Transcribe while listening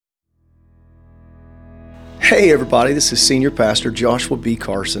Hey everybody, this is Senior Pastor Joshua B.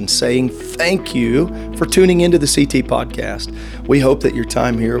 Carson saying thank you for tuning into the CT Podcast. We hope that your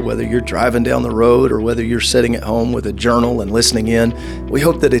time here, whether you're driving down the road or whether you're sitting at home with a journal and listening in, we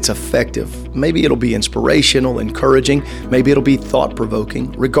hope that it's effective. Maybe it'll be inspirational, encouraging, maybe it'll be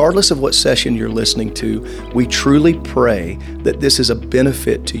thought-provoking. Regardless of what session you're listening to, we truly pray that this is a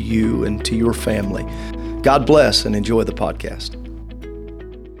benefit to you and to your family. God bless and enjoy the podcast.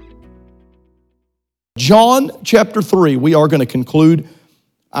 John chapter 3, we are going to conclude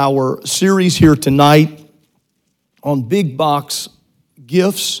our series here tonight on big box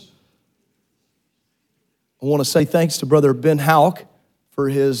gifts. I want to say thanks to Brother Ben Houck for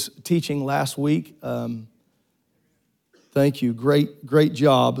his teaching last week. Thank you. Great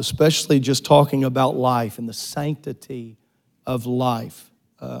job, especially just talking about life and the sanctity of life.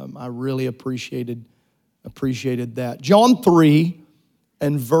 I really appreciated that. John 3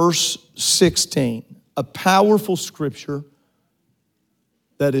 and verse 16. A powerful scripture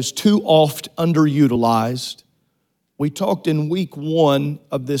that is too oft underutilized. We talked in week 1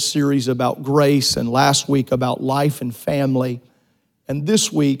 of this series about grace and last week about life and family. And this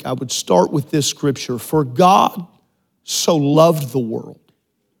week I would start with this scripture. For God so loved the world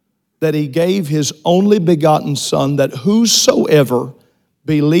that he gave his only begotten Son, that whosoever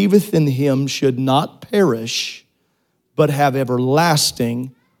believeth in him should not perish, but have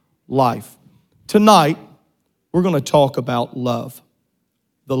everlasting life. Tonight, we're going to talk about love,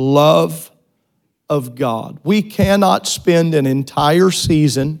 the love of God. We cannot spend an entire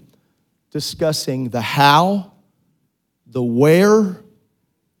season discussing the how, the where,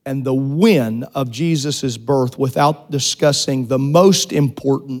 and the when of Jesus' birth without discussing the most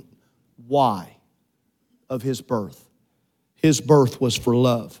important why of his birth. His birth was for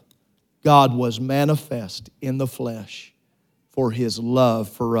love. God was manifest in the flesh for his love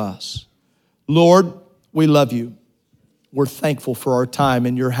for us. Lord, we love you. We're thankful for our time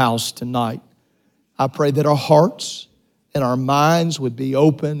in your house tonight. I pray that our hearts and our minds would be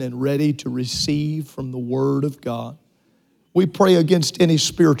open and ready to receive from the word of God. We pray against any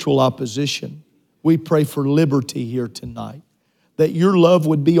spiritual opposition. We pray for liberty here tonight, that your love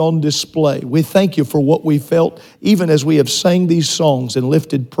would be on display. We thank you for what we felt, even as we have sang these songs and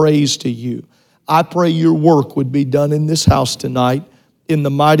lifted praise to you. I pray your work would be done in this house tonight, in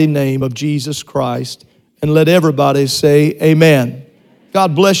the mighty name of Jesus Christ. And let everybody say amen.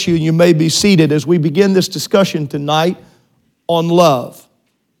 God bless you. You may be seated as we begin this discussion tonight on love.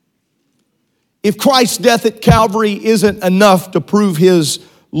 If Christ's death at Calvary isn't enough to prove his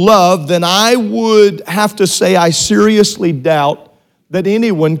love, then I would have to say I seriously doubt that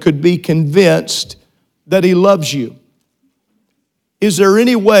anyone could be convinced that he loves you. Is there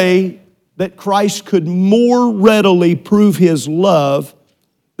any way that Christ could more readily prove his love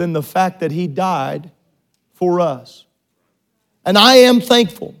than the fact that he died for us? And I am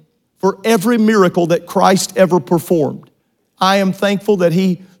thankful for every miracle that Christ ever performed. I am thankful that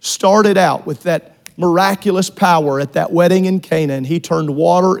he started out with that miraculous power at that wedding in Cana, and he turned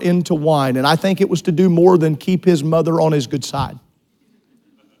water into wine. And I think it was to do more than keep his mother on his good side.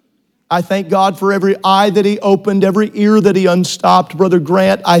 I thank God for every eye that he opened, every ear that he unstopped. Brother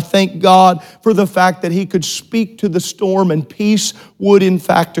Grant, I thank God for the fact that he could speak to the storm and peace would in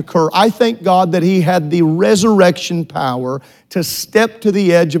fact occur. I thank God that he had the resurrection power to step to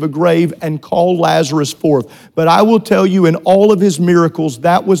the edge of a grave and call Lazarus forth. But I will tell you, in all of his miracles,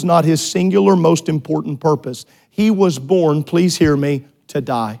 that was not his singular most important purpose. He was born, please hear me, to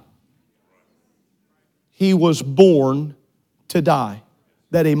die. He was born to die,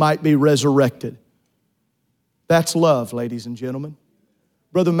 that he might be resurrected. That's love, ladies and gentlemen.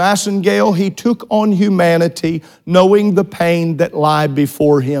 Brother Massengale, he took on humanity knowing the pain that lay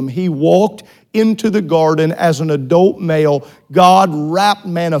before him. He walked into the garden as an adult male. God wrapped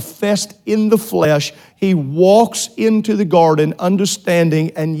manifest in the flesh. He walks into the garden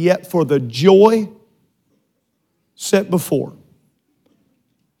understanding, and yet for the joy set before.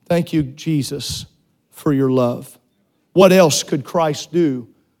 Thank you, Jesus, for your love. What else could Christ do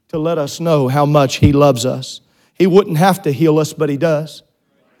to let us know how much he loves us? He wouldn't have to heal us, but he does.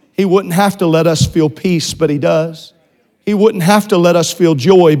 He wouldn't have to let us feel peace, but he does. He wouldn't have to let us feel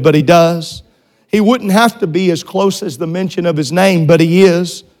joy, but he does. He wouldn't have to be as close as the mention of his name, but he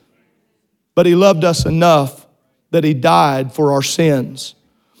is. But he loved us enough that he died for our sins.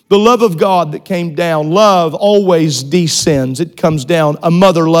 The love of God that came down, love always descends. It comes down. A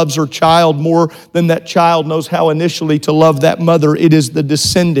mother loves her child more than that child knows how initially to love that mother. It is the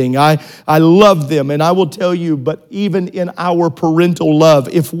descending. I love them, and I will tell you, but even in our parental love,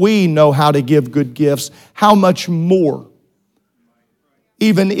 if we know how to give good gifts, how much more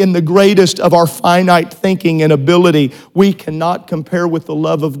even in the greatest of our finite thinking and ability, we cannot compare with the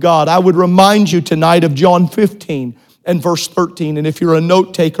love of God. I would remind you tonight of John 15 and verse 13. And if you're a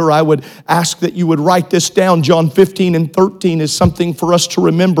note taker, I would ask that you would write this down. John 15 and 13 is something for us to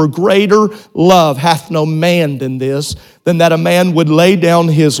remember. Greater love hath no man than this, than that a man would lay down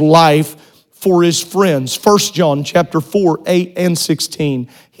his life for his friends. 1 John chapter 4, 8 and 16.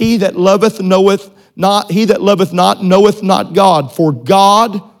 He that loveth not knoweth not God, for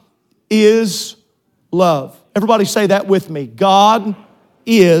God is love. Everybody say that with me. God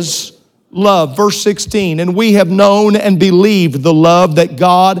is love. Verse 16, and we have known and believed the love that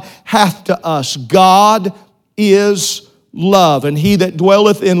God hath to us. God is love, and he that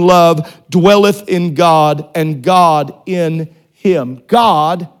dwelleth in love dwelleth in God, and God in him.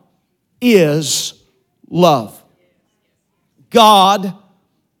 God is love. God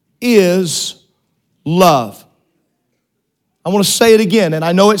is love. I want to say it again, and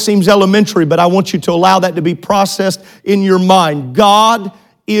I know it seems elementary, but I want you to allow that to be processed in your mind. God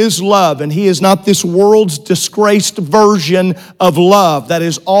is love, and he is not this world's disgraced version of love that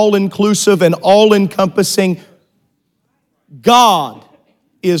is all-inclusive and all-encompassing. God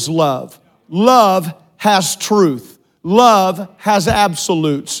is love. Love has truth. Love has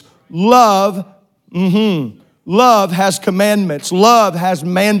absolutes. Love has commandments. Love has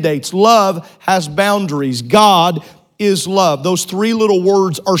mandates. Love has boundaries. God is love. Those three little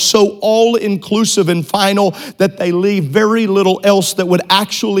words are so all-inclusive and final that they leave very little else that would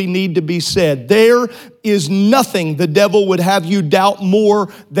actually need to be said. There is nothing the devil would have you doubt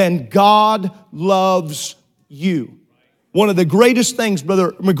more than God loves you. One of the greatest things,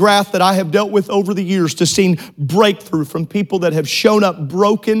 Brother McGrath, that I have dealt with over the years to see breakthrough from people that have shown up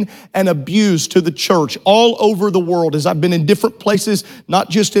broken and abused to the church all over the world, as I've been in different places, not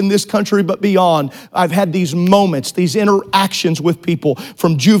just in this country, but beyond. I've had these moments, these interactions with people,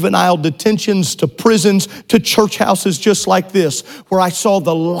 from juvenile detentions to prisons to church houses just like this, where I saw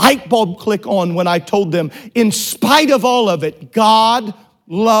the light bulb click on when I told them, in spite of all of it, God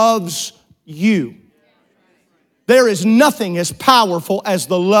loves you. There is nothing as powerful as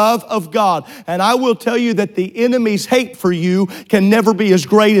the love of God. And I will tell you that the enemy's hate for you can never be as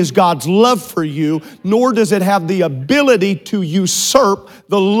great as God's love for you, nor does it have the ability to usurp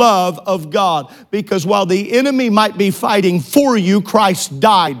the love of God. Because while the enemy might be fighting for you, Christ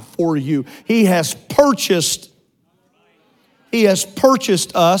died for you. He has purchased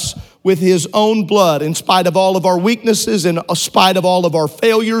us with his own blood. In spite of all of our weaknesses, in spite of all of our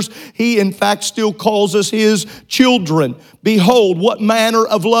failures, he in fact still calls us his children. Behold, what manner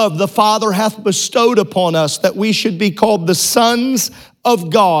of love the Father hath bestowed upon us, that we should be called the sons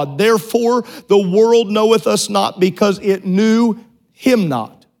of God. Therefore, the world knoweth us not, because it knew him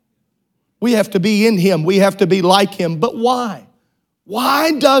not. We have to be in him. We have to be like him. But why?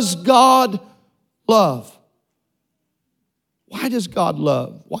 Why does God love? Why does God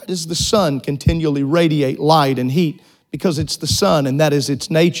love? Why does the sun continually radiate light and heat? Because it's the sun, and that is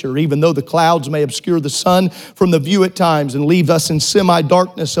its nature. Even though the clouds may obscure the sun from the view at times and leave us in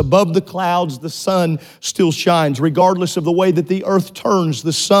semi-darkness, above the clouds the sun still shines. Regardless of the way that the earth turns,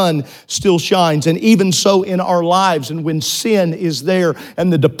 the sun still shines. And even so in our lives, and when sin is there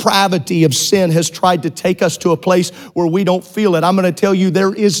and the depravity of sin has tried to take us to a place where we don't feel it, I'm going to tell you,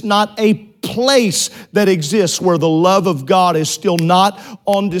 there is not a place that exists where the love of God is still not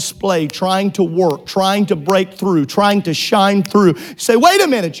on display, trying to work, trying to break through, trying to shine through. You say, wait a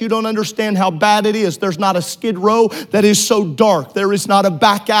minute, you don't understand how bad it is. There's not a skid row that is so dark. There is not a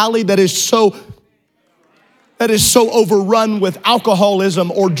back alley that is so overrun with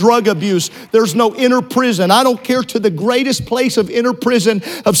alcoholism or drug abuse. There's no inner prison. I don't care to the greatest place of inner prison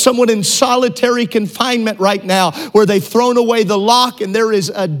of someone in solitary confinement right now, where they've thrown away the lock and there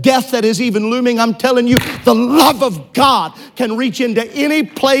is a death that is even looming. I'm telling you, the love of God can reach into any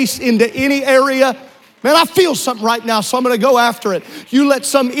place, into any area. Man, I feel something right now, so I'm going to go after it. You let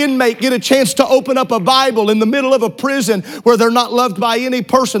some inmate get a chance to open up a Bible in the middle of a prison where they're not loved by any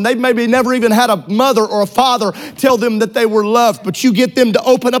person. They've maybe never even had a mother or a father tell them that they were loved, but you get them to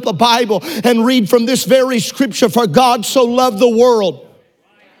open up a Bible and read from this very scripture, for God so loved the world.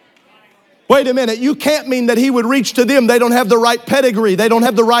 Wait a minute, you can't mean that he would reach to them. They don't have the right pedigree. They don't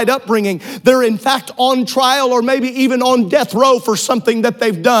have the right upbringing. They're in fact on trial or maybe even on death row for something that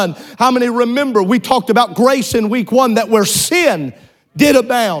they've done. How many remember we talked about grace in week 1, that where sin did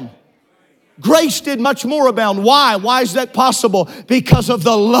abound, grace did much more abound. Why? Why is that possible? Because of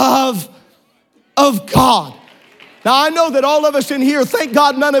the love of God. Now, I know that all of us in here, thank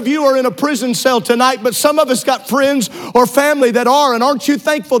God none of you are in a prison cell tonight, but some of us got friends or family that are, and aren't you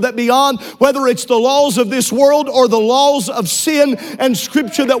thankful that beyond, whether it's the laws of this world or the laws of sin and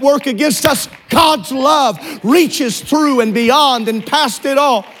Scripture that work against us, God's love reaches through and beyond and past it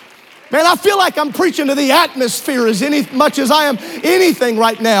all. Man, I feel like I'm preaching to the atmosphere as much as I am anything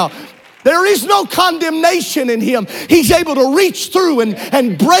right now. There is no condemnation in Him. He's able to reach through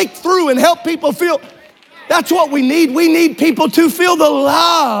and break through and help people feel. That's what we need. We need people to feel the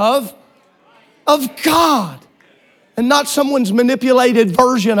love of God and not someone's manipulated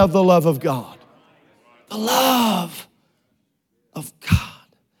version of the love of God. The love of God.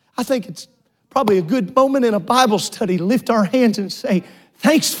 I think it's probably a good moment in a Bible study to lift our hands and say,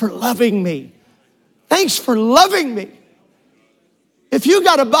 thanks for loving me. Thanks for loving me. If you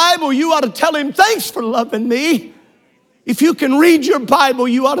got a Bible, you ought to tell Him, thanks for loving me. If you can read your Bible,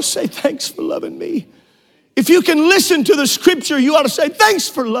 you ought to say, thanks for loving me. If you can listen to the Scripture, you ought to say, thanks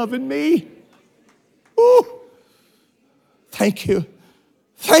for loving me. Ooh. Thank you.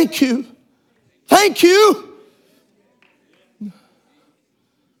 Thank you. Thank you.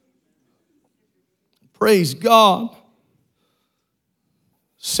 Praise God.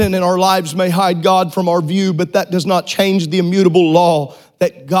 Sin in our lives may hide God from our view, but that does not change the immutable law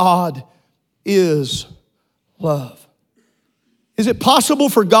that God is love. Is it possible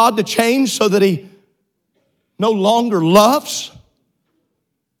for God to change so that He no longer loves?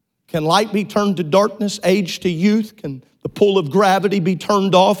 Can light be turned to darkness, age to youth? Can the pull of gravity be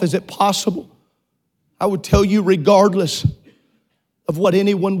turned off? Is it possible? I would tell you, regardless of what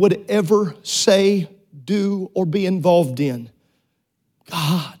anyone would ever say, do, or be involved in,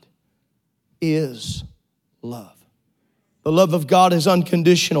 God is love. The love of God is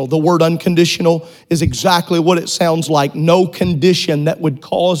unconditional. The word unconditional is exactly what it sounds like. No condition that would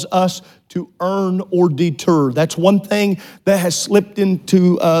cause us to earn or deter. That's one thing that has slipped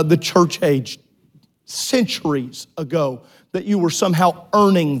into the church age centuries ago, that you were somehow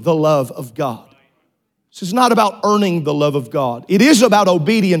earning the love of God. This is not about earning the love of God. It is about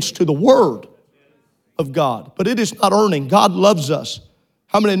obedience to the word of God, but it is not earning. God loves us.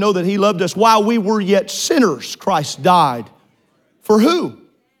 How many know that He loved us while we were yet sinners? Christ died. For who?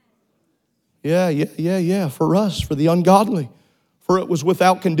 Yeah. For us, for the ungodly. For it was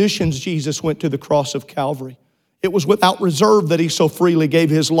without conditions Jesus went to the cross of Calvary. It was without reserve that He so freely gave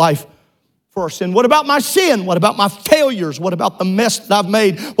His life for our sin. What about my sin? What about my failures? What about the mess that I've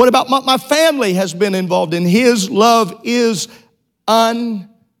made? What about what my family has been involved in? His love is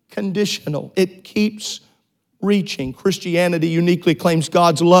unconditional. It keeps reaching. Christianity uniquely claims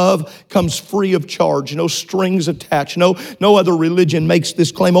God's love comes free of charge, no strings attached. No other religion makes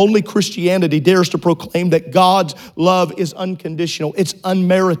this claim. Only Christianity dares to proclaim that God's love is unconditional. It's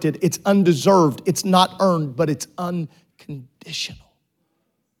unmerited. It's undeserved. It's not earned, but it's unconditional.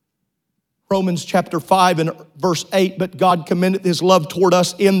 Romans chapter 5 and verse 8, but God commended His love toward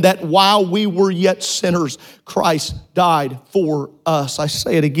us in that while we were yet sinners, Christ died for us. I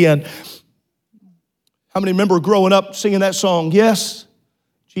say it again. How many remember growing up singing that song? Yes,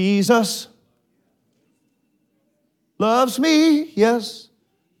 Jesus loves me. Yes,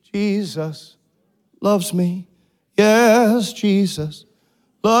 Jesus loves me. Yes, Jesus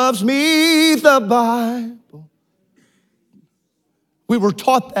loves me, the Bible. We were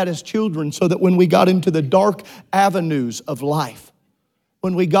taught that as children so that when we got into the dark avenues of life,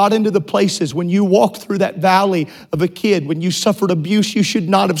 when we got into the places, when you walked through that valley of a kid, when you suffered abuse you should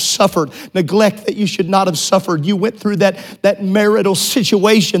not have suffered, neglect that you should not have suffered, you went through that marital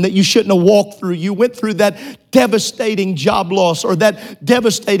situation that you shouldn't have walked through, you went through that devastating job loss or that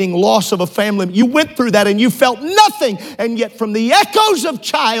devastating loss of a family, you went through that and you felt nothing, and yet from the echoes of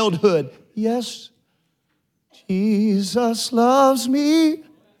childhood, yes, Jesus loves me.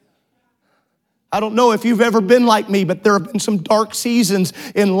 I don't know if you've ever been like me, but there have been some dark seasons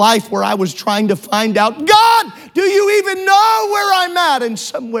in life where I was trying to find out, God, do you even know where I'm at? And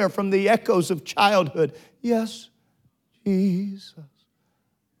somewhere from the echoes of childhood, yes, Jesus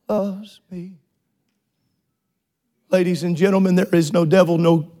loves me. Ladies and gentlemen, there is no devil,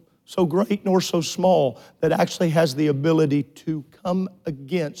 no so great nor so small, that actually has the ability to come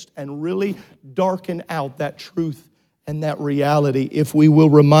against and really darken out that truth and that reality if we will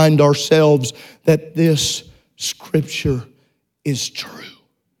remind ourselves that this Scripture is true.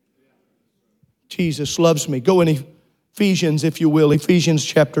 Jesus loves me. Go in Ephesians, if you will, Ephesians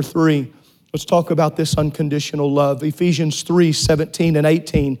chapter 3. Let's talk about this unconditional love. Ephesians 3, 17 and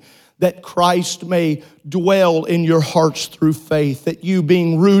 18. That Christ may dwell in your hearts through faith, that you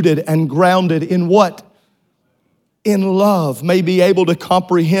being rooted and grounded in what? In love, may be able to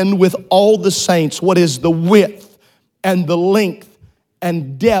comprehend with all the saints what is the width, and the length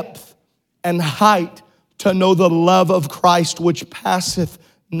and depth and height, to know the love of Christ which passeth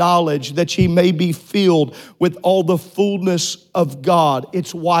knowledge, that ye may be filled with all the fullness of God.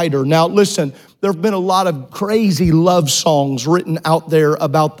 It's wider. Now listen, there have been a lot of crazy love songs written out there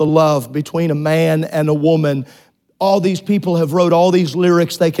about the love between a man and a woman. All these people have wrote all these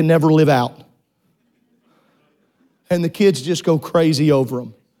lyrics they can never live out. And the kids just go crazy over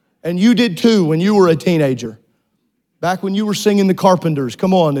them. And you did too when you were a teenager. Back when you were singing the Carpenters.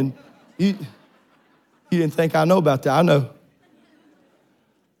 Come on. And you didn't think I know about that. I know.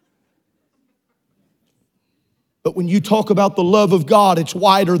 But when you talk about the love of God, it's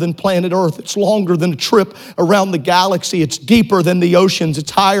wider than planet Earth. It's longer than a trip around the galaxy. It's deeper than the oceans.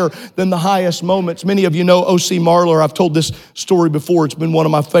 It's higher than the highest moments. Many of you know O.C. Marler. I've told this story before. It's been one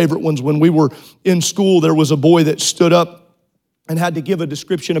of my favorite ones. When we were in school, there was a boy that stood up and had to give a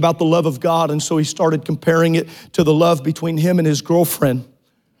description about the love of God. And so he started comparing it to the love between him and his girlfriend.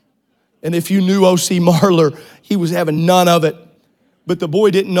 And if you knew O.C. Marler, he was having none of it. But the boy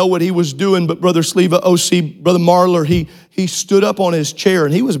didn't know what he was doing. But Brother Sleva, Brother Marler, he stood up on his chair.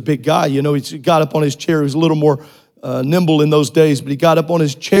 And he was a big guy, you know. He got up on his chair. He was a little more nimble in those days. But he got up on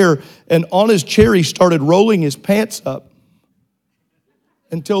his chair. And on his chair, he started rolling his pants up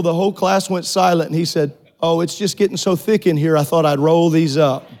until the whole class went silent. And he said, "Oh, it's just getting so thick in here, I thought I'd roll these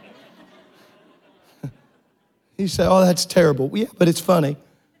up." He said, "Oh, that's terrible." Well, yeah, but it's funny.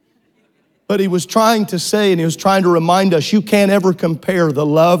 But he was trying to say, and he was trying to remind us, you can't ever compare the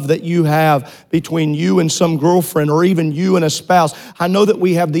love that you have between you and some girlfriend or even you and a spouse. I know that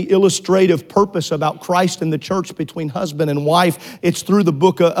we have the illustrative purpose about Christ and the church between husband and wife. It's through the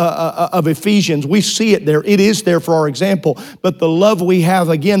book of Ephesians. We see it there. It is there for our example. But the love we have,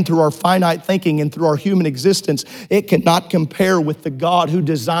 again, through our finite thinking and through our human existence, it cannot compare with the God who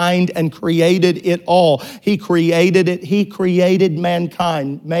designed and created it all. He created it. He created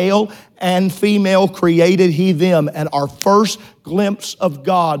mankind, male and female created he them. And our first glimpse of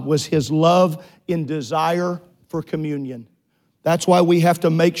God was his love in desire for communion. That's why we have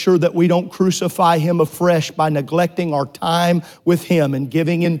to make sure that we don't crucify him afresh by neglecting our time with him and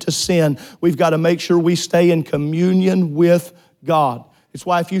giving into sin. We've got to make sure we stay in communion with God. It's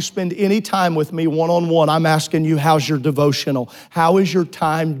why if you spend any time with me one-on-one, I'm asking you, how's your devotional? How is your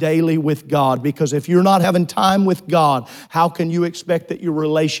time daily with God? Because if you're not having time with God, how can you expect that your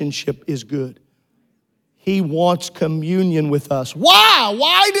relationship is good? He wants communion with us. Why?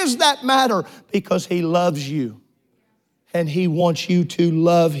 Why does that matter? Because he loves you, and he wants you to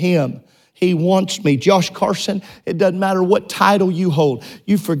love him. He wants me. Josh Carson, it doesn't matter what title you hold.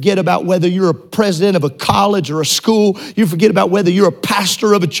 You forget about whether you're a president of a college or a school. You forget about whether you're a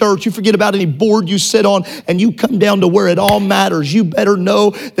pastor of a church. You forget about any board you sit on, and you come down to where it all matters. You better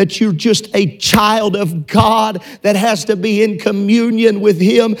know that you're just a child of God that has to be in communion with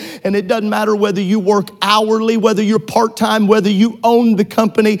him. And it doesn't matter whether you work hourly, whether you're part-time, whether you own the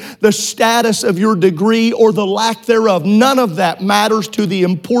company, the status of your degree or the lack thereof. None of that matters to the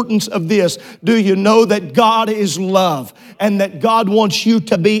importance of this. Do you know that God is love and that God wants you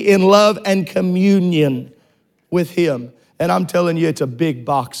to be in love and communion with him? And I'm telling you, it's a big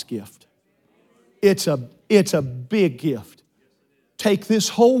box gift. It's a big gift. Take this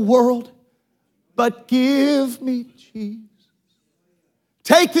whole world, but give me Jesus.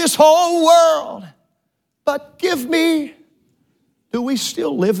 Take this whole world, but give me. Do we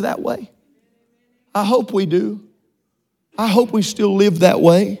still live that way? I hope we do. I hope we still live that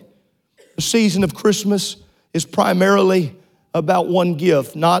way. The season of Christmas is primarily about one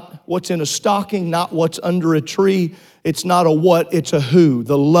gift, not what's in a stocking, not what's under a tree. It's not a what, it's a who.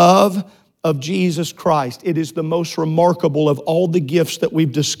 The love of Jesus Christ. It is the most remarkable of all the gifts that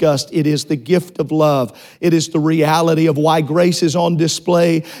we've discussed. It is the gift of love. It is the reality of why grace is on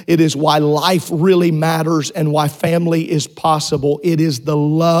display. It is why life really matters and why family is possible. It is the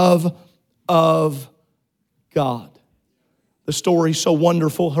love of God. The story's so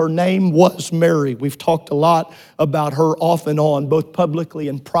wonderful. Her name was Mary. We've talked a lot about her off and on, both publicly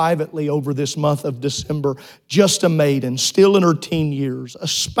and privately over this month of December. Just a maiden, still in her teen years,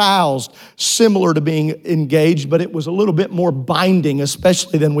 espoused, similar to being engaged, but it was a little bit more binding,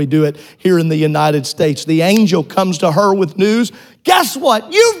 especially than we do it here in the United States. The angel comes to her with news. Guess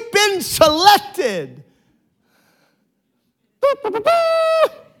what? You've been selected.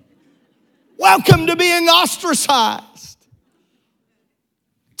 Welcome to being ostracized.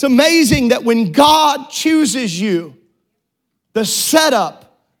 It's amazing that when God chooses you, the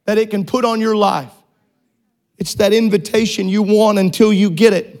setup that it can put on your life, it's that invitation you want until you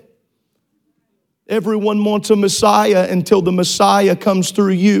get it. Everyone wants a Messiah until the Messiah comes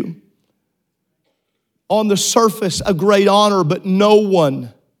through you. On the surface, a great honor, but no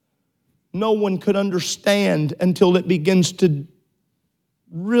one could understand until it begins to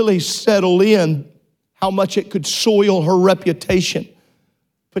really settle in how much it could soil her reputation,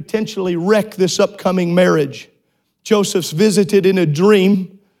 potentially wreck this upcoming marriage. Joseph's visited in a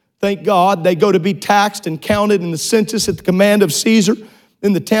dream. Thank God. They go to be taxed and counted in the census at the command of Caesar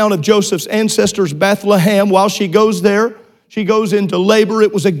in the town of Joseph's ancestors, Bethlehem. While she goes there, she goes into labor.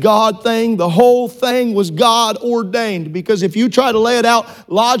 It was a God thing. The whole thing was God ordained, because if you try to lay it out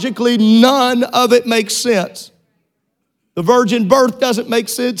logically, none of it makes sense. The virgin birth doesn't make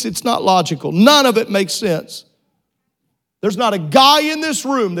sense. It's not logical. None of it makes sense. There's not a guy in this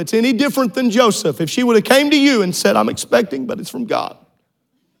room that's any different than Joseph. If she would have came to you and said, I'm expecting, but it's from God.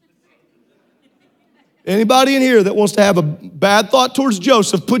 Anybody in here that wants to have a bad thought towards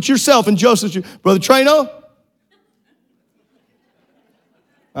Joseph, put yourself in Joseph's shoes. Brother Trano,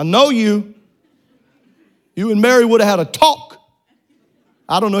 I know you. You and Mary would have had a talk.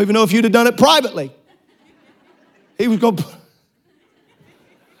 I don't even know if you'd have done it privately. He was going to,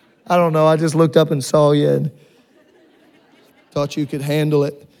 I don't know, I just looked up and saw you and thought you could handle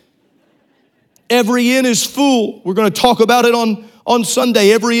it. Every inn is full. We're going to talk about it on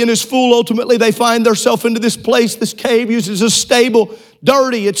Sunday. Every inn is full. Ultimately, they find themselves into this place, this cave, used as a stable.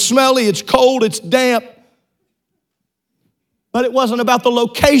 Dirty, it's smelly, it's cold, it's damp. But it wasn't about the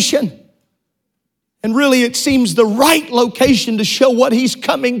location. And really, it seems the right location to show what he's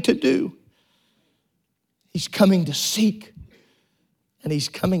coming to do. He's coming to seek, and he's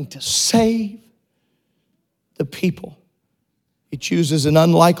coming to save the people. He chooses an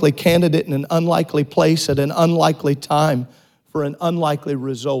unlikely candidate in an unlikely place at an unlikely time for an unlikely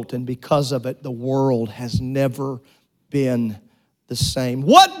result. And because of it, the world has never been the same.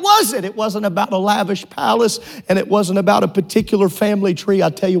 What was it? It wasn't about a lavish palace, and it wasn't about a particular family tree. I'll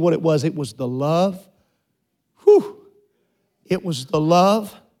tell you what it was. It was the love. It was the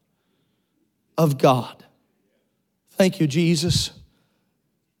love of God. Thank you, Jesus.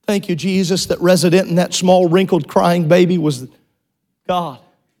 Thank you, Jesus, that resident in that small, wrinkled, crying baby was God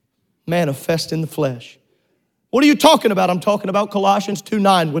manifest in the flesh. What are you talking about? I'm talking about Colossians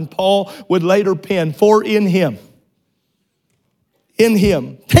 2:9, when Paul would later pen, for in him. In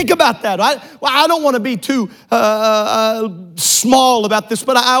him. Think about that. I don't want to be too small about this,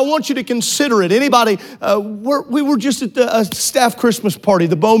 but I want you to consider it. Anybody, we were just at a staff Christmas party.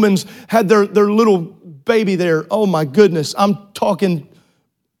 The Bowmans had their little baby there. Oh my goodness. I'm talking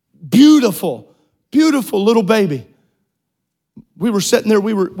beautiful, beautiful little baby. We were sitting there,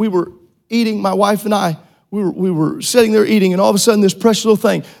 we were eating, my wife and I, we were sitting there eating, and all of a sudden this precious little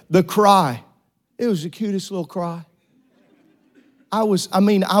thing, the cry. It was the cutest little cry. I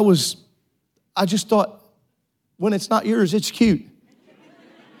just thought, when it's not yours, it's cute.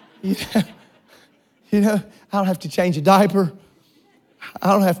 You know, I don't have to change a diaper.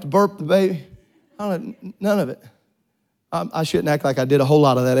 I don't have to burp the baby. None of it. I shouldn't act like I did a whole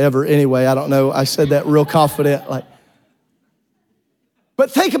lot of that ever. Anyway, I don't know. I said that real confident.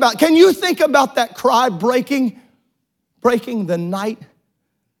 But can you think about that cry breaking the night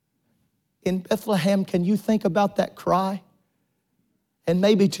in Bethlehem? Can you think about that cry? And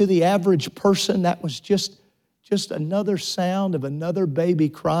maybe to the average person, that was just another sound of another baby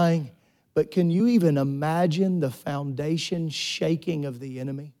crying. But can you even imagine the foundation shaking of the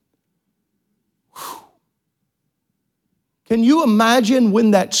enemy? Whew. Can you imagine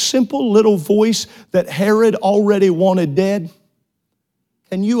when that simple little voice that Herod already wanted dead?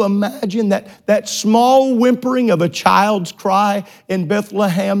 Can you imagine that small whimpering of a child's cry in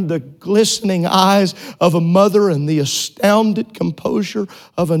Bethlehem, the glistening eyes of a mother and the astounded composure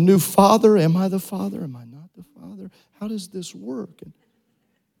of a new father? Am I the father? Am I not the father? How does this work?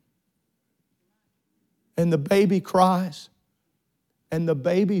 And the baby cries. And the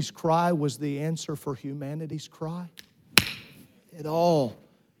baby's cry was the answer for humanity's cry. It all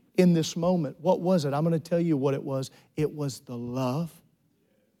in this moment. What was it? I'm going to tell you what it was. It was the love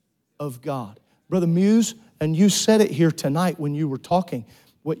of God. Brother Muse, and you said it here tonight when you were talking,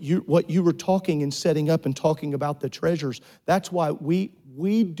 what you were talking and setting up and talking about the treasures. That's why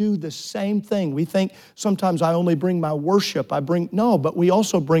we do the same thing. We think sometimes I only bring my worship. But we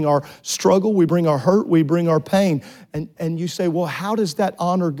also bring our struggle, we bring our hurt, we bring our pain. And you say, well, how does that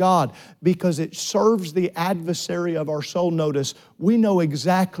honor God? Because it serves the adversary of our soul. Notice, we know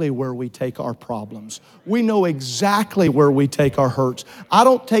exactly where we take our problems. We know exactly where we take our hurts. I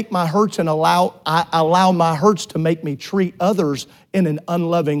don't take my hurts and allow my hurts to make me treat others in an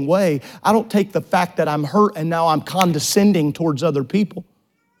unloving way. I don't take the fact that I'm hurt and now I'm condescending towards other people.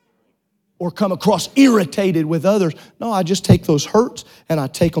 or come across irritated with others. No, I just take those hurts and I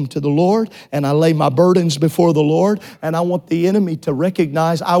take them to the Lord and I lay my burdens before the Lord, and I want the enemy to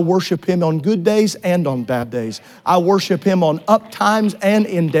recognize I worship Him on good days and on bad days. I worship Him on up times and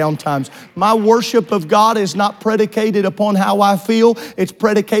in down times. My worship of God is not predicated upon how I feel. It's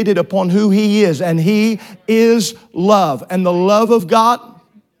predicated upon who He is, and He is love. And the love of God,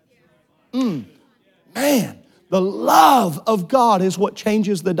 man, the love of God is what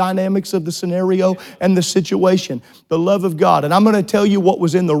changes the dynamics of the scenario and the situation. The love of God. And I'm going to tell you what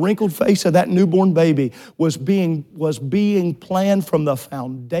was in the wrinkled face of that newborn baby was being planned from the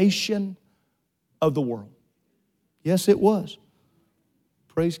foundation of the world. Yes, it was.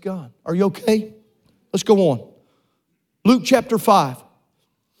 Praise God. Are you okay? Let's go on. Luke chapter 5.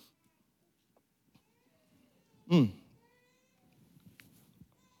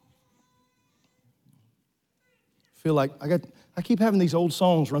 Feel like I keep having these old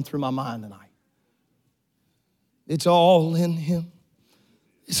songs run through my mind tonight. It's all in Him.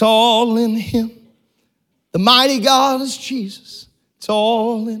 It's all in Him. The mighty God is Jesus. It's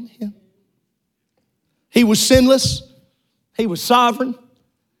all in Him. He was sinless. He was sovereign.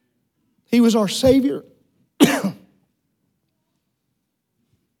 He was our Savior. Let's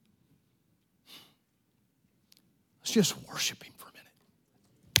just worship Him for a minute.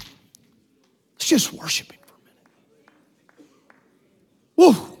 Let's just worship Him.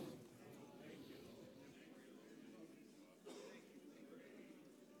 Woo.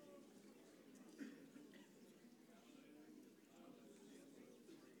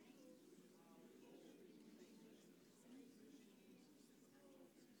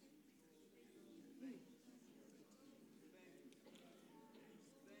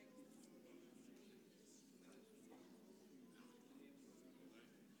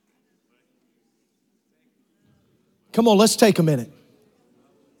 Come on, let's take a minute.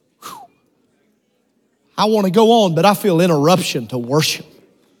 I want to go on, but I feel interruption to worship.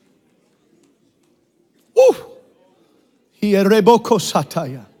 Woo!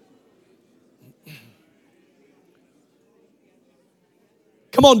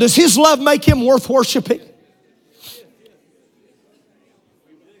 Come on, does His love make Him worth worshiping?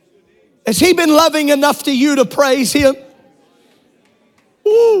 Has He been loving enough to you to praise Him?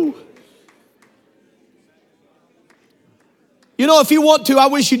 Woo! You know, if you want to, I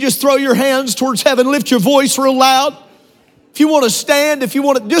wish you'd just throw your hands towards heaven, lift your voice real loud. If you want to stand, if you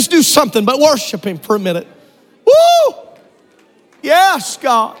want to, just do something, but worship Him for a minute. Woo! Yes,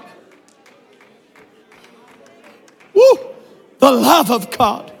 God. Woo! The love of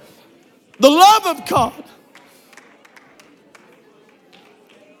God. The love of God.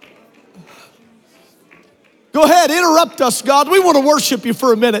 Go ahead, interrupt us, God. We want to worship You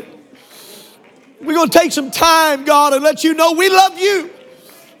for a minute. We're going to take some time, God, and let You know we love You.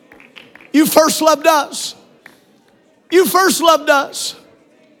 You first loved us. You first loved us.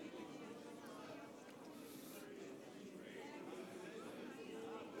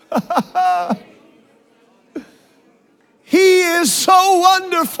 He is so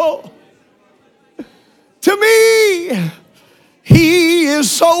wonderful to me. He is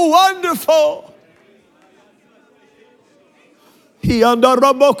so wonderful. He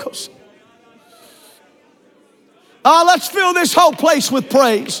underabokos. Let's fill this whole place with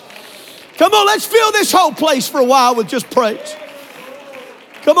praise. Come on, let's fill this whole place for a while with just praise.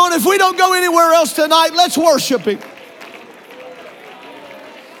 Come on, if we don't go anywhere else tonight, let's worship Him.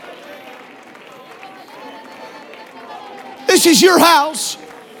 This is Your house.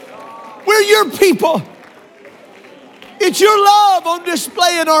 We're Your people. It's Your love on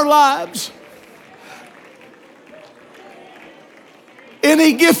display in our lives.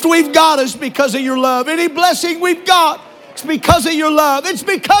 Any gift we've got is because of Your love. Any blessing we've got, it's because of Your love. It's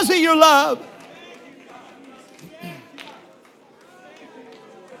because of Your love.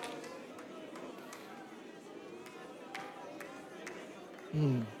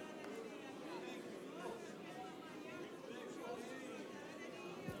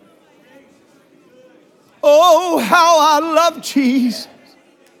 Oh, how I love Jesus.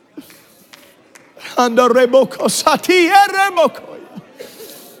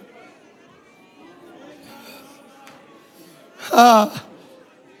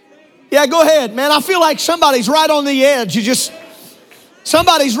 Yeah, go ahead, man. I feel like somebody's right on the edge.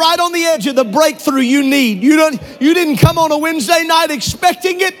 Somebody's right on the edge of the breakthrough you need. You didn't come on a Wednesday night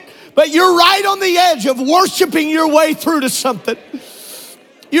expecting it, but you're right on the edge of worshiping your way through to something.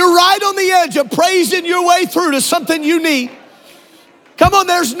 You're right on the edge of praising your way through to something you need. Come on,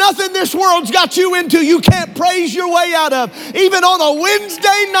 there's nothing this world's got you into you can't praise your way out of. Even on a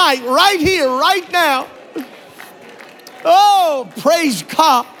Wednesday night, right here, right now. Oh, praise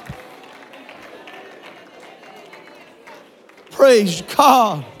God. Praise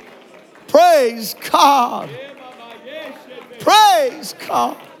God. Praise God. Praise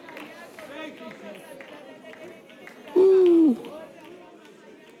God. Ooh.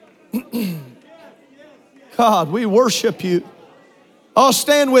 God, we worship you. Oh,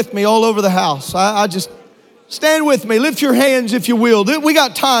 stand with me all over the house. I just, stand with me. Lift your hands if you will. We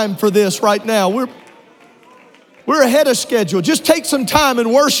got time for this right now. We're ahead of schedule. Just take some time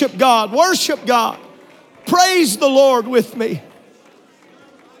and worship God. Worship God. Praise the Lord with me.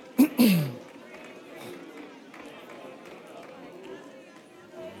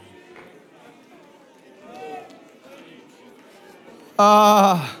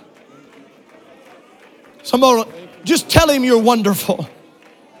 Somebody, just tell him you're wonderful.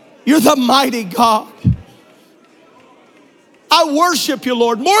 You're the mighty God. I worship you,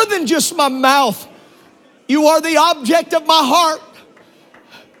 Lord, more than just my mouth. You are the object of my heart.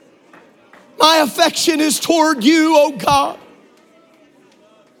 My affection is toward you, oh God.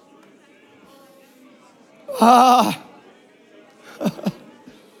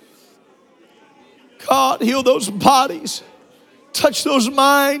 God, heal those bodies. Touch those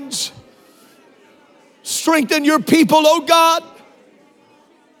minds. Strengthen your people, oh God.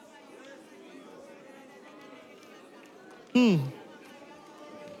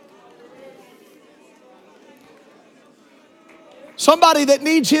 Somebody that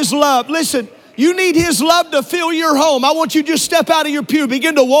needs his love. Listen, you need his love to fill your home. I want you to just step out of your pew.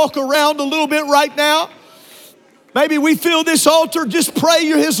 Begin to walk around a little bit right now. Maybe we fill this altar. Just pray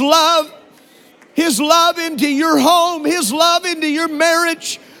his love. His love into your home. His love into your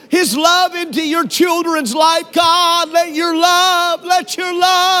marriage. His love into your children's life. God, let your love, let your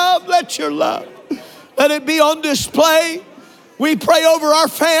love, let your love. Let it be on display. We pray over our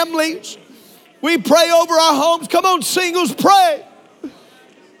families. We pray over our homes. Come on, singles, pray.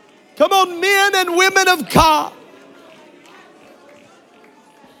 Come on, men and women of God.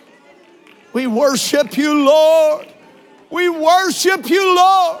 We worship you, Lord. We worship you,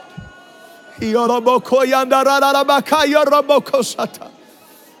 Lord. The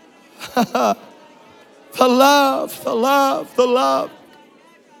love, the love, the love.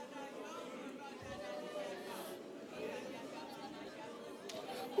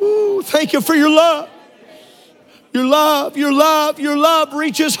 Ooh, thank you for your love. Your love, your love, your love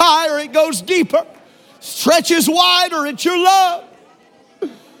reaches higher, it goes deeper, stretches wider. It's your love.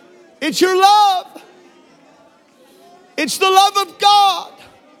 It's your love. It's the love of God.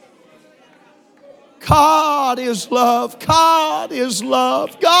 God is love. God is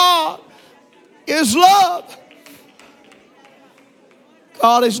love. God is love.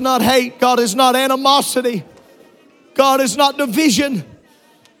 God is not hate. God is not animosity. God is not division.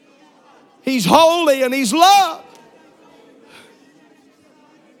 He's holy and he's love.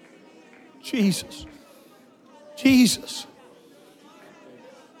 Jesus. Jesus.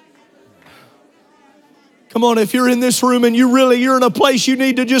 Come on, if you're in this room and you're in a place you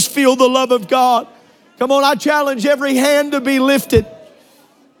need to just feel the love of God. Come on, I challenge every hand to be lifted.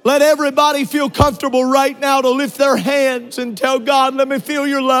 Let everybody feel comfortable right now to lift their hands and tell God, let me feel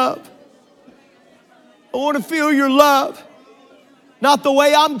your love. I want to feel your love. Not the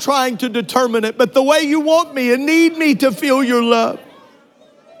way I'm trying to determine it, but the way you want me and need me to feel your love.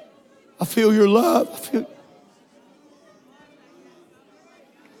 I feel your love. I feel.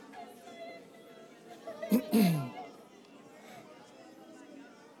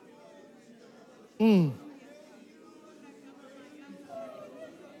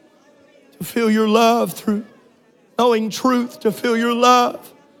 To feel your love through knowing truth, to feel your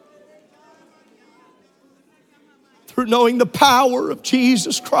love through knowing the power of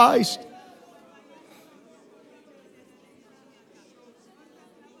Jesus Christ.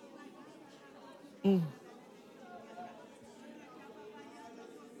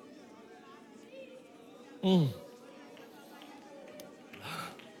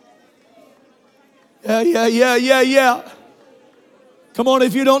 Yeah. Come on,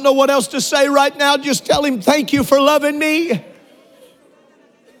 if you don't know what else to say right now, just tell him, thank you for loving me.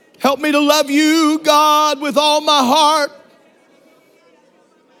 Help me to love you, God, with all my heart.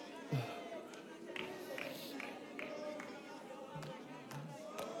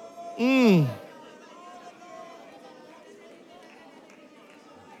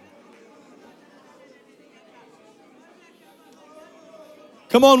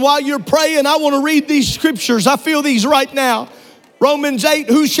 Come on, while you're praying, I want to read these scriptures. I feel these right now. Romans 8,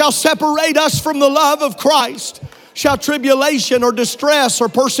 who shall separate us from the love of Christ? Shall tribulation or distress or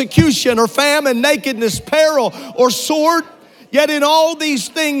persecution or famine, nakedness, peril or sword? Yet in all these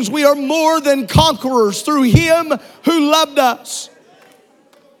things we are more than conquerors through him who loved us.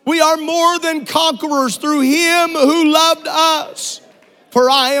 We are more than conquerors through him who loved us. For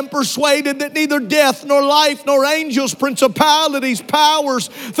I am persuaded that neither death, nor life, nor angels, principalities, powers,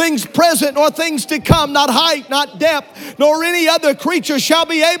 things present, nor things to come, not height, not depth, nor any other creature shall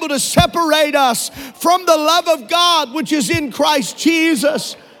be able to separate us from the love of God which is in Christ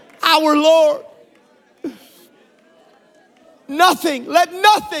Jesus, our Lord. Nothing, let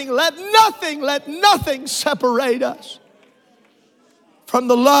nothing separate us from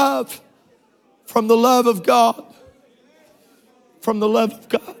the love of God. From the love of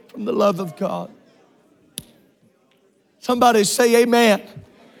God, from the love of God. Somebody say amen.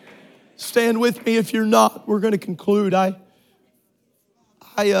 Stand with me if you're not. We're going to conclude. If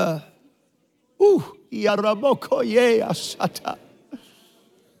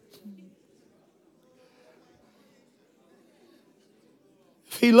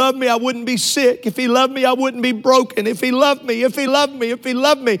he loved me, I wouldn't be sick. If he loved me, I wouldn't be broken. If he loved me. You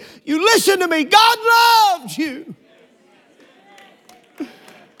listen to me. God loves you.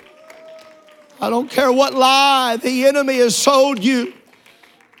 I don't care what lie the enemy has sold you.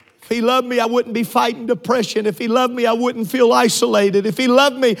 If he loved me, I wouldn't be fighting depression. If he loved me, I wouldn't feel isolated. If he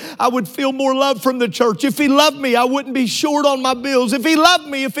loved me, I would feel more love from the church. If he loved me, I wouldn't be short on my bills. If he loved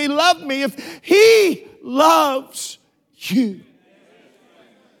me, if he loves you.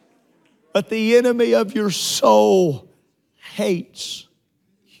 But the enemy of your soul hates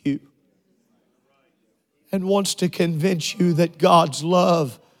you and wants to convince you that God's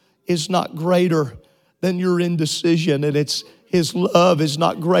love is not greater than your indecision, and his love is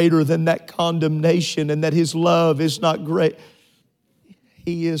not greater than that condemnation, and that his love is not great.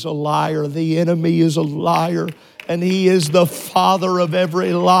 He is a liar. The enemy is a liar, and he is the father of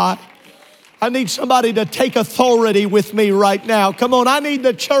every lie. I need somebody to take authority with me right now. Come on, I need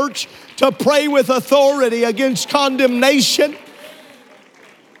the church to pray with authority against condemnation.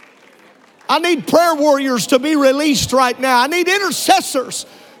 I need prayer warriors to be released right now. I need intercessors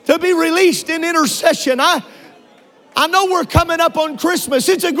to be released in intercession. I know we're coming up on Christmas.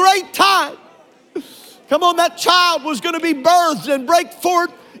 It's a great time. Come on, that child was going to be birthed and break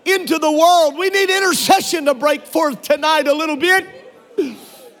forth into the world. We need intercession to break forth tonight a little bit.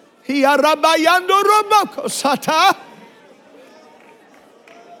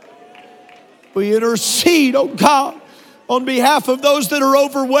 We intercede, oh God, on behalf of those that are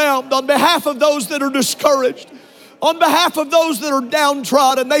overwhelmed, on behalf of those that are discouraged, on behalf of those that are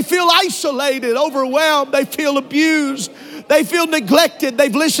downtrodden. They feel isolated, overwhelmed. They feel abused. They feel neglected.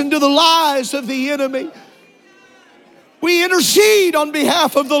 They've listened to the lies of the enemy. We intercede on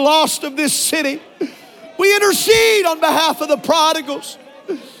behalf of the lost of this city. We intercede on behalf of the prodigals.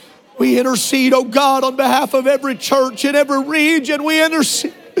 We intercede, oh God, on behalf of every church in every region. We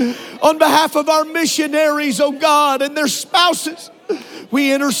intercede on behalf of our missionaries, oh God, and their spouses.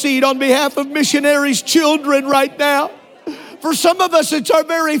 We intercede on behalf of missionaries' children right now. For some of us, it's our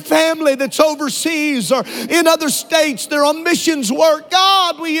very family that's overseas or in other states. They're on missions work.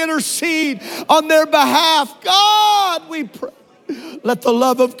 God, we intercede on their behalf. God, we pray. Let the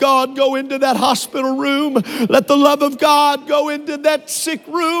love of God go into that hospital room. Let the love of God go into that sick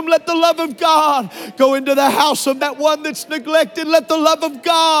room. Let the love of God go into the house of that one that's neglected. Let the love of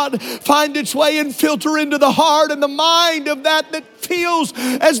God find its way and filter into the heart and the mind of that feels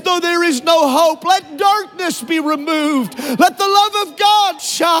as though there is no hope. Let darkness be removed. Let the love of God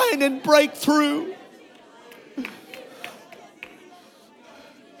shine and break through.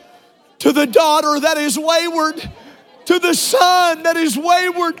 To the daughter that is wayward, to the son that is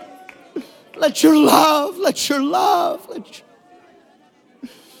wayward, let your love.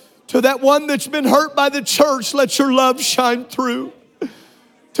 To that one that's been hurt by the church, let your love shine through.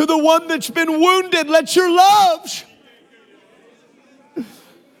 To the one that's been wounded, let your love shine.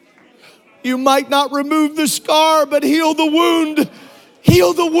 You might not remove the scar, but heal the wound.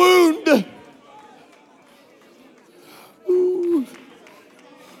 Heal the wound. Ooh.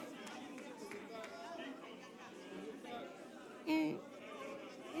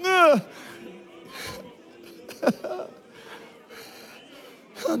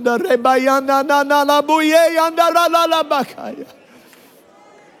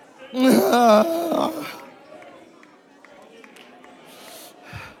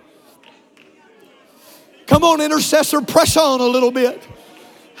 Come on, intercessor, press on a little bit.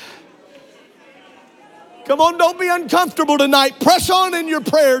 Come on, don't be uncomfortable tonight. Press on in your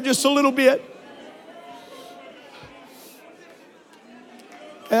prayer just a little bit.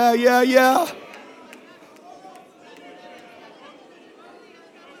 Yeah.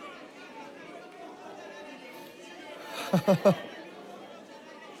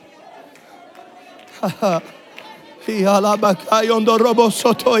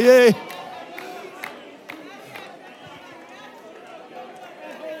 Hialabakayondo-robo-sotoye.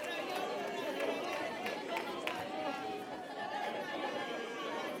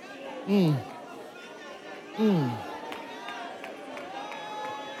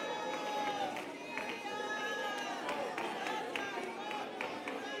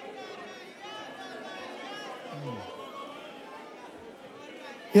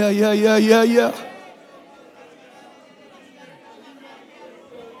 Yeah.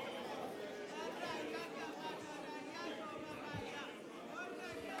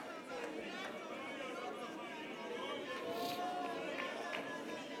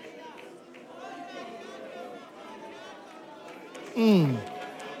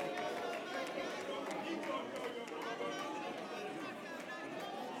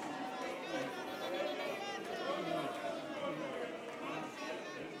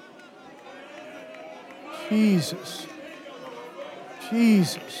 Jesus.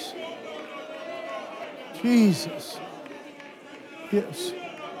 Jesus. Jesus. Yes.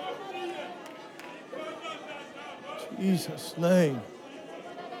 Jesus' name.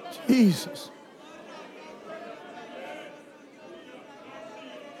 Jesus.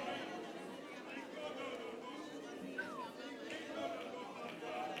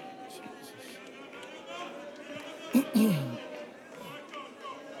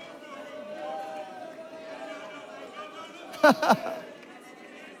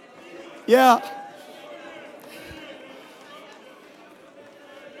 Yeah.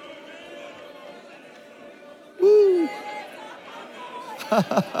 Woo.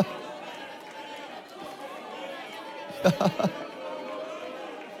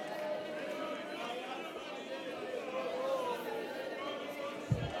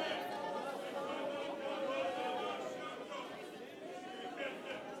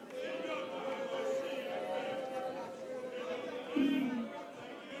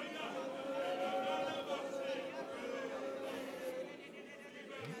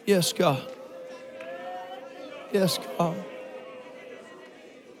 Yes, God. Yes, God.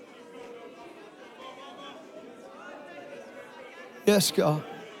 Yes, God.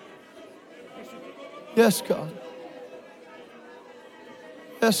 Yes, God.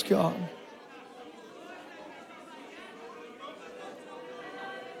 Yes, God.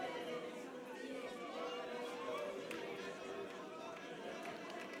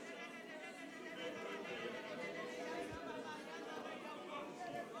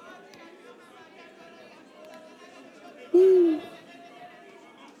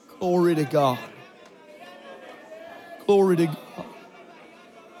 Glory to God. Glory to God.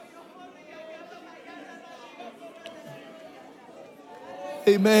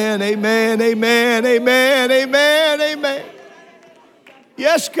 Amen, amen, amen, amen, amen, amen.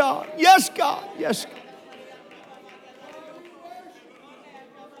 Yes, God. Yes, God. Yes, God.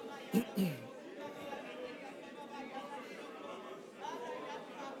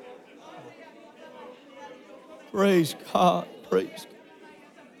 Praise God. Praise God.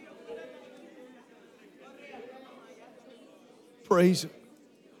 Praise Him.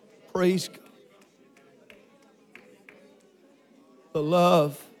 Praise God. The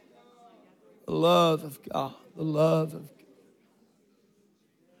love of God. The love of God.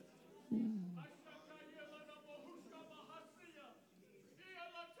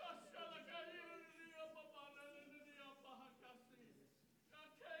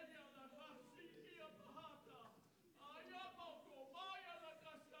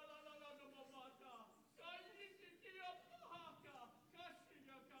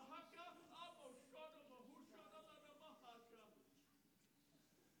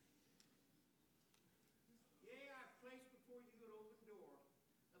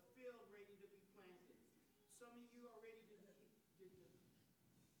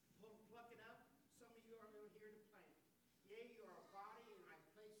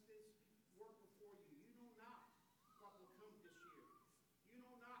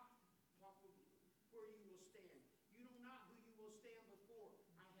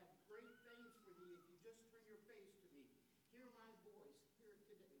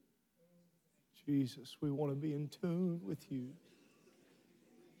 Jesus, we want to be in tune with you.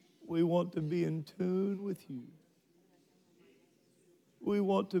 We want to be in tune with you. We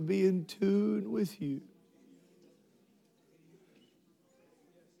want to be in tune with you.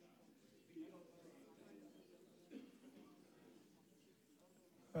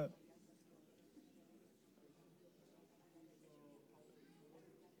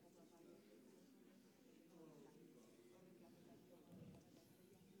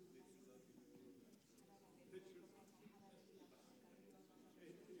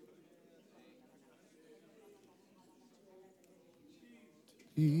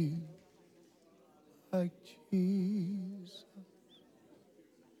 be like Jesus.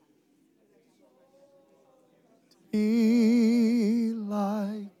 Be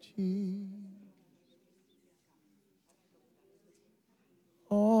like Jesus.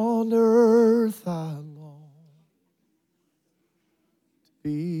 On earth I long to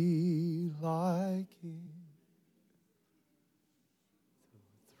be like Him.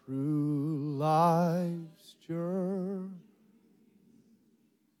 Through life's journey,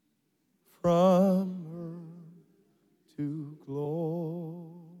 from earth to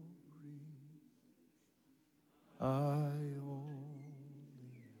glory, I only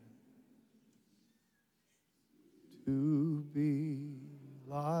to be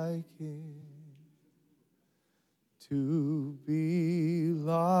like Him, to be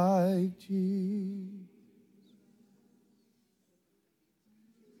like Jesus,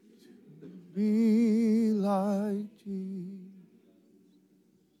 to be like Jesus.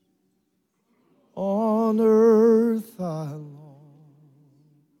 On earth I long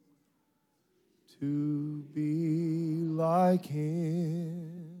to be like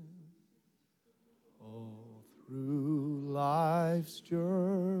Him. All through life's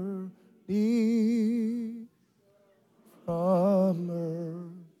journey, from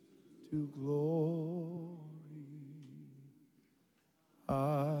earth to glory, I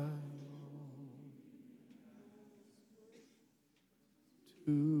long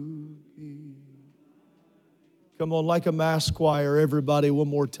to be. Come on, like a mass choir, everybody, one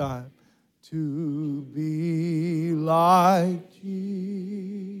more time. To be like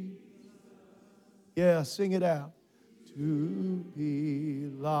Jesus. Yeah, sing it out. To be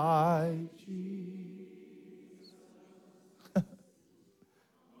like Jesus.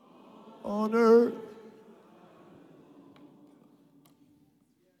 On earth.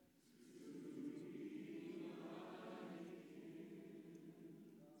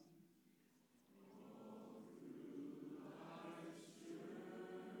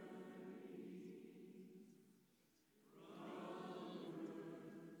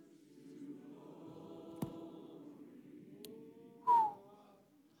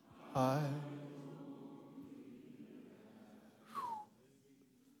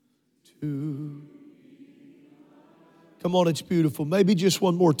 Come on, it's beautiful. Maybe just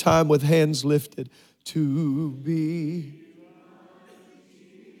one more time with hands lifted. To be.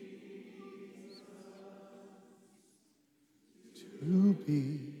 To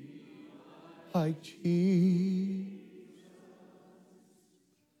be like Jesus.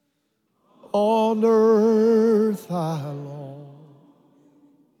 On earth I long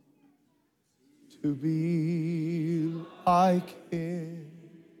to be like Him.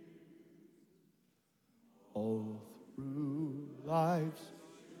 All through life's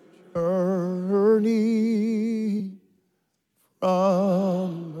journey,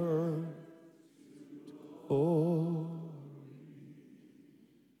 from earth to glory,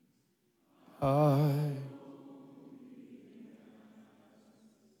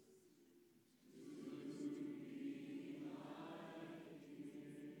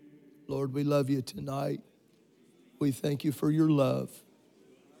 Lord, we love you tonight. We thank you for your love.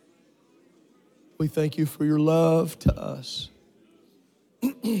 We thank you for your love to us.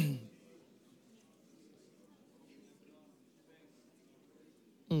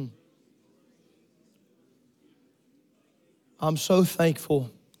 I'm so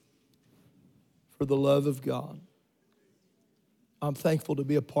thankful for the love of God. I'm thankful to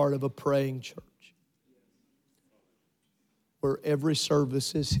be a part of a praying church where every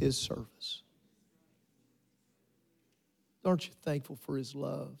service is His service. Aren't you thankful for His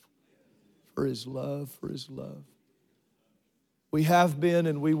love? For His love, for His love. We have been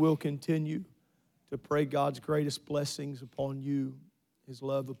and we will continue to pray God's greatest blessings upon you, His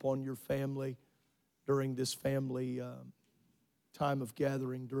love upon your family during this family time of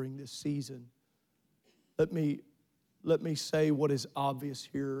gathering, during this season. Let me say what is obvious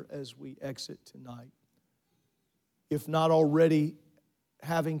here as we exit tonight. If not already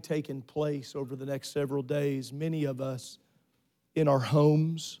having taken place over the next several days, many of us in our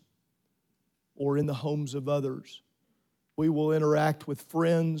homes or in the homes of others, we will interact with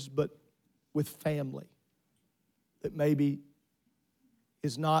friends, but with family that maybe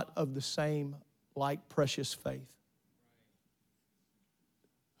is not of the same like precious faith.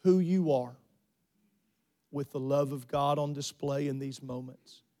 Who you are with the love of God on display in these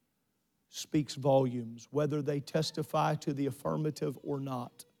moments speaks volumes, whether they testify to the affirmative or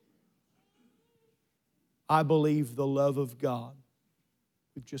not. I believe the love of God.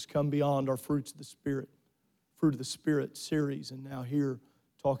 We've just come beyond our fruit of the Spirit series, and now here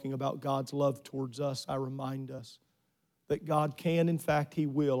talking about God's love towards us, I remind us that God can, in fact, He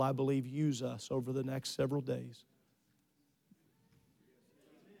will, I believe, use us over the next several days.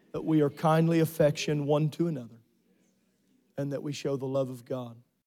 That we are kindly affectioned one to another, and that we show the love of God.